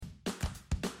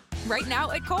Right now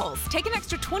at Kohl's, take an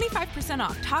extra 25%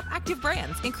 off top active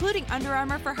brands, including Under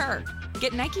Armour for her.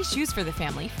 Get Nike shoes for the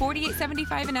family,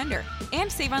 $48.75 and under,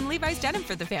 and save on Levi's denim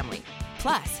for the family.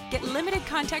 Plus, get limited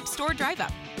contact store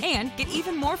drive-up, and get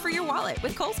even more for your wallet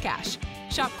with Kohl's Cash.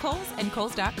 Shop Kohl's and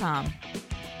Kohl's.com.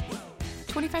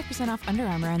 25% off Under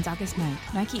Armour ends August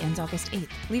 9th. Nike ends August 8th.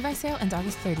 Levi's sale ends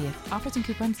August 30th. Offers and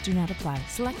coupons do not apply.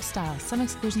 Select styles. Some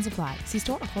exclusions apply. See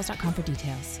store or Kohl's.com for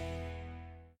details.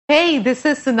 Hey, this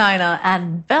is Sunaina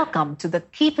and welcome to the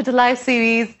Keep It Alive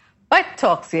series by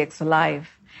TalkCXOLife.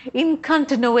 In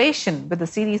continuation with the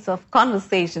series of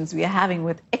conversations we are having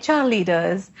with HR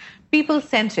leaders,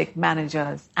 people-centric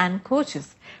managers and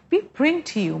coaches, we bring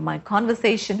to you my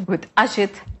conversation with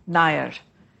Ajith Nair,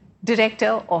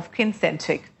 Director of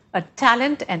Kincentric, a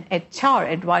talent and HR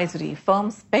advisory firm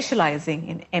specializing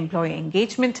in employee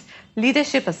engagement,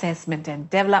 leadership assessment and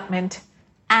development,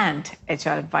 and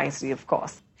HR advisory, of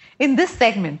course. In this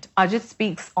segment, Ajith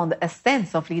speaks on the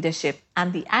essence of leadership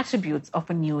and the attributes of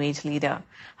a new age leader,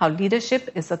 how leadership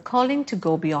is a calling to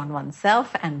go beyond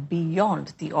oneself and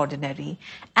beyond the ordinary.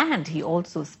 And he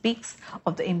also speaks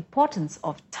of the importance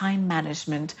of time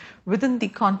management within the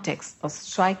context of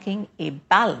striking a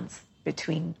balance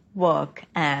between work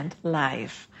and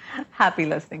life. Happy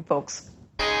listening, folks.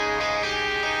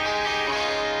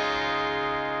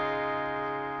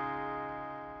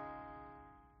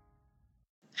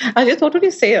 Ajith, what would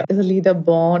you say is a leader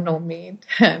born or made?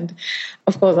 And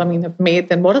of course, if made,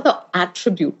 then what are the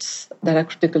attributes that are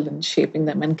critical in shaping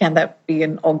them? And can that be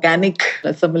an organic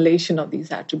assimilation of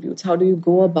these attributes? How do you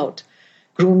go about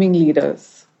grooming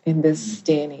leaders in this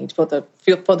day and age for the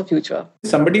future?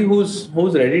 Somebody who's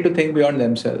ready to think beyond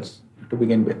themselves to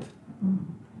begin with.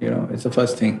 It's the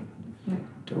first thing.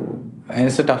 And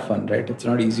it's a tough one, right? It's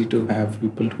not easy to have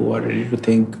people who are ready to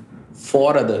think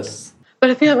for others. But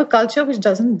if you have a culture which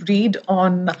doesn't breed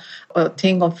on a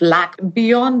thing of lack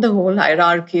beyond the whole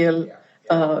hierarchical,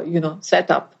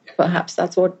 setup, perhaps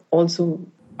that's what also...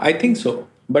 I think so.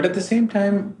 But at the same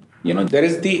time, there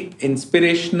is the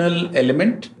inspirational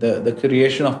element, the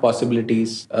creation of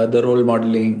possibilities, the role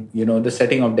modeling, the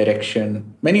setting of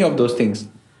direction, many of those things.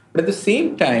 But at the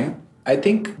same time, I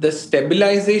think the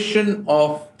stabilization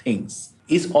of things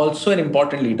is also an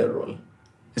important leader role.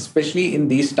 Especially in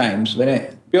these times,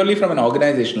 purely from an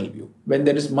organizational view, when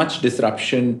there is much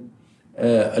disruption,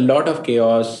 a lot of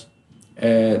chaos,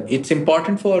 it's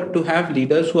important to have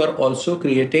leaders who are also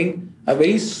creating a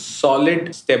very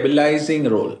solid, stabilizing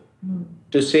role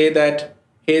to say that,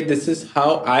 hey, this is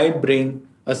how I bring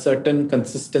a certain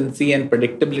consistency and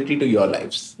predictability to your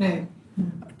lives, to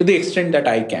the extent that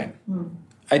I can.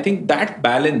 I think that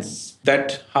balance,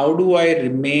 that how do I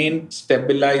remain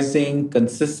stabilizing,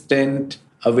 consistent,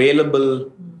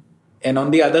 available, and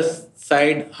on the other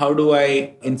side, how do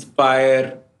I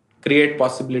inspire, create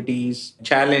possibilities,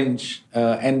 challenge,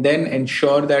 and then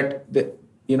ensure that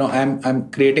I'm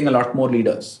creating a lot more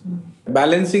leaders.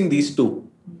 Balancing these two,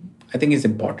 I think, is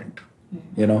important.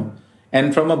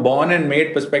 And from a born and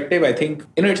made perspective, I think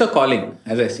it's a calling,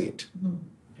 as I see it.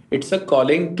 It's a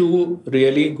calling to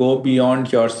really go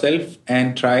beyond yourself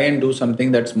and try and do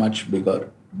something that's much bigger,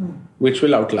 which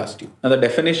will outlast you. Now, the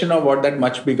definition of what that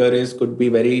much bigger is could be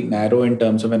very narrow in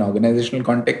terms of an organizational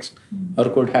context, or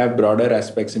could have broader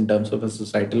aspects in terms of a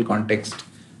societal context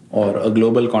or a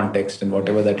global context, and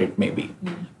whatever that it may be.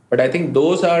 But I think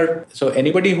those are... So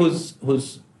anybody who's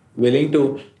willing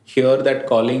to hear that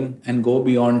calling and go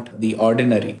beyond the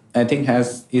ordinary, I think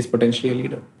is potentially a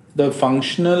leader. The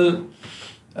functional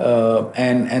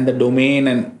and the domain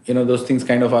and those things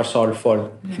kind of are solved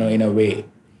for in a way.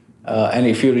 And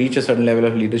if you reach a certain level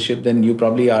of leadership, then you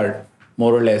probably are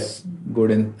more or less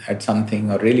good at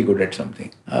something, or really good at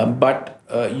something. But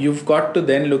you've got to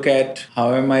then look at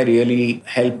how am I really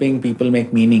helping people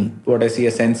make meaning, what I see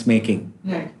as sense making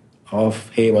of,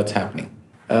 hey, what's happening.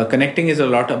 Connecting is a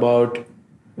lot about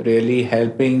really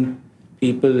helping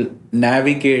people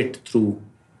navigate through,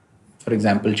 for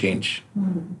example, change,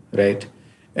 right?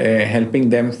 Helping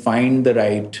them find the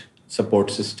right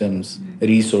support systems,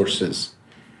 resources,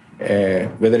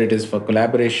 whether it is for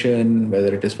collaboration,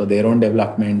 whether it is for their own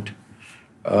development.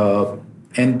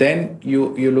 And then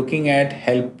you're looking at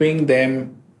helping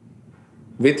them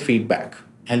with feedback,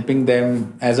 helping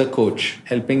them as a coach,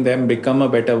 helping them become a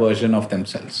better version of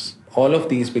themselves. All of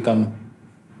these become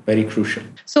very crucial.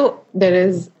 So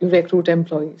you recruit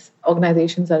employees.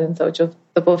 Organizations are in search of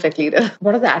the perfect leader.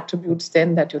 What are the attributes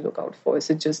then that you look out for? Is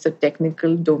it just the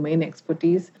technical domain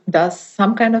expertise? Does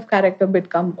some kind of character bit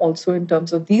come also in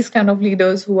terms of these kind of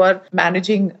leaders who are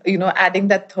managing, adding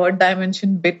that third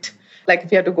dimension bit Like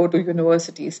if you have to go to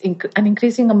universities, an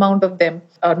increasing amount of them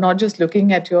are not just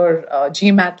looking at your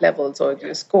GMAT levels or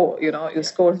your score, your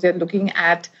scores. They're looking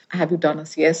at, have you done a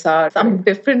CSR, some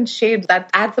different shades that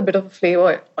adds a bit of a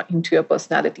flavor into your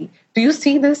personality. Do you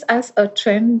see this as a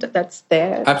trend that's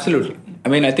there? Absolutely. I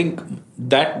mean, I think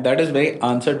that is very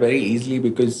answered very easily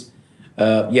because,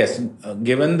 yes,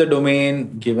 given the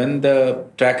domain, given the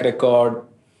track record,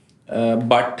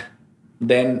 but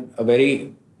then a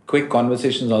very quick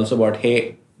conversation is also about,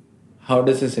 hey, how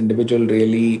does this individual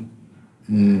really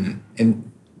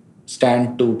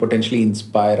stand to potentially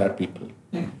inspire our people?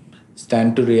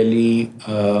 Stand to really,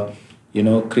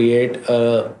 create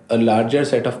a larger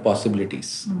set of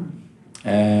possibilities.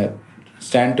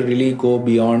 Stand to really go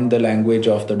beyond the language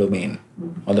of the domain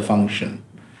or the function.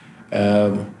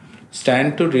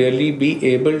 Stand to really be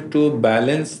able to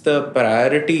balance the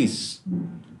priorities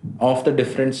of the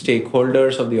different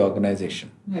stakeholders of the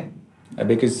organization.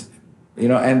 Because,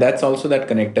 and that's also that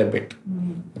connector bit,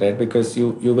 right? Because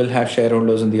you will have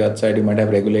shareholders on the outside, you might have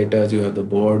regulators, you have the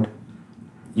board,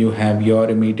 you have your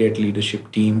immediate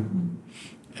leadership team,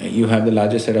 you have the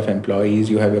largest set of employees,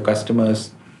 you have your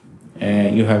customers,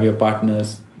 you have your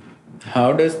partners.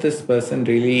 How does this person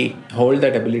really hold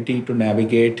that ability to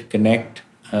navigate, connect,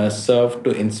 serve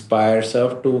to inspire,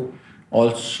 serve to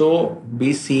also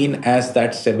be seen as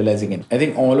that stabilizing in? I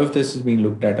think all of this is being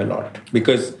looked at a lot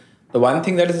because the one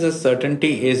thing that is a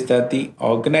certainty is that the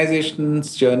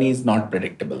organization's journey is not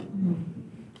predictable.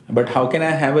 But how can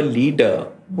I have a leader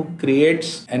who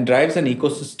creates and drives an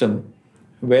ecosystem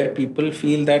where people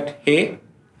feel that, hey,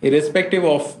 irrespective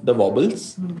of the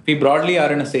wobbles, we broadly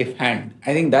are in a safe hand.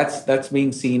 I think that's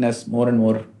being seen as more and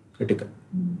more critical.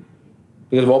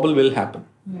 Because wobble will happen.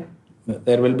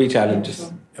 There will be challenges.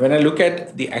 Sure. When I look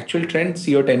at the actual trend,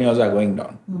 CO tenures are going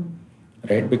down.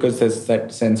 Right? Because there's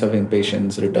that sense of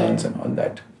impatience, returns and all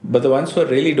that. But the ones who are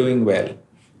really doing well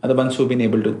are the ones who've been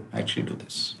able to actually do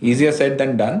this. Easier said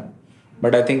than done,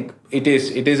 but I think it is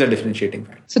a differentiating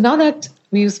factor. So now that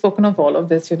we've spoken of all of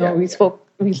this,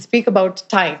 we speak about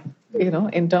time,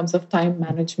 in terms of time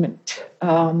management,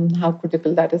 how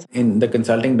critical that is. In the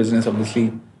consulting business,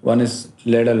 obviously, one is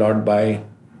led a lot by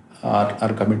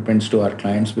our commitments to our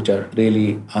clients, which are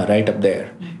really right up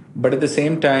there. But at the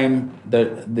same time,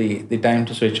 the time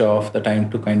to switch off, the time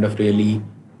to kind of really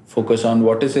focus on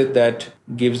what is it that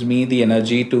gives me the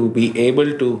energy to be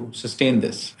able to sustain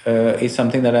this is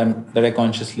something that I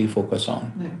consciously focus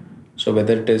on. So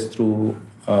whether it is through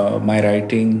my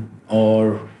writing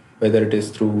or whether it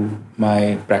is through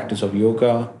my practice of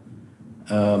yoga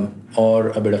or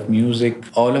a bit of music,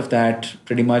 all of that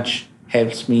pretty much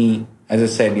helps me, as I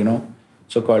said,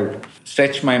 so-called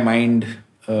stretch my mind,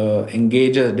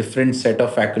 engage a different set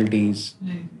of faculties.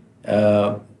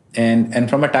 And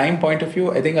from a time point of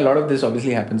view, I think a lot of this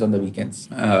obviously happens on the weekends.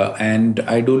 And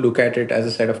I do look at it as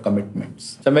a set of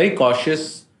commitments. So I'm very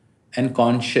cautious and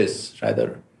conscious,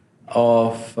 rather,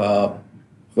 of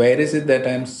where is it that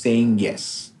I'm saying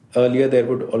yes. Earlier, there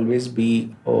would always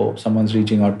be, someone's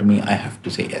reaching out to me, I have to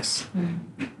say yes.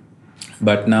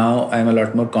 But now I'm a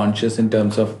lot more conscious in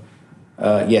terms of,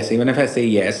 yes, even if I say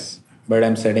yes, but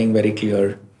I'm setting very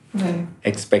clear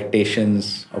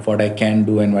expectations of what I can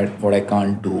do and what I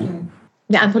can't do.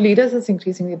 Yeah, and for leaders, it's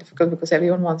increasingly difficult because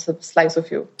everyone wants a slice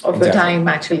of your time,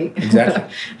 actually.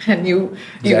 Exactly. And you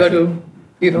got to,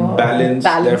 balance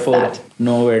therefore, that.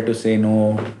 Know where to say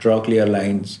no, draw clear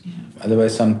lines.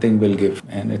 Otherwise, something will give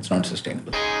and it's not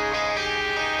sustainable.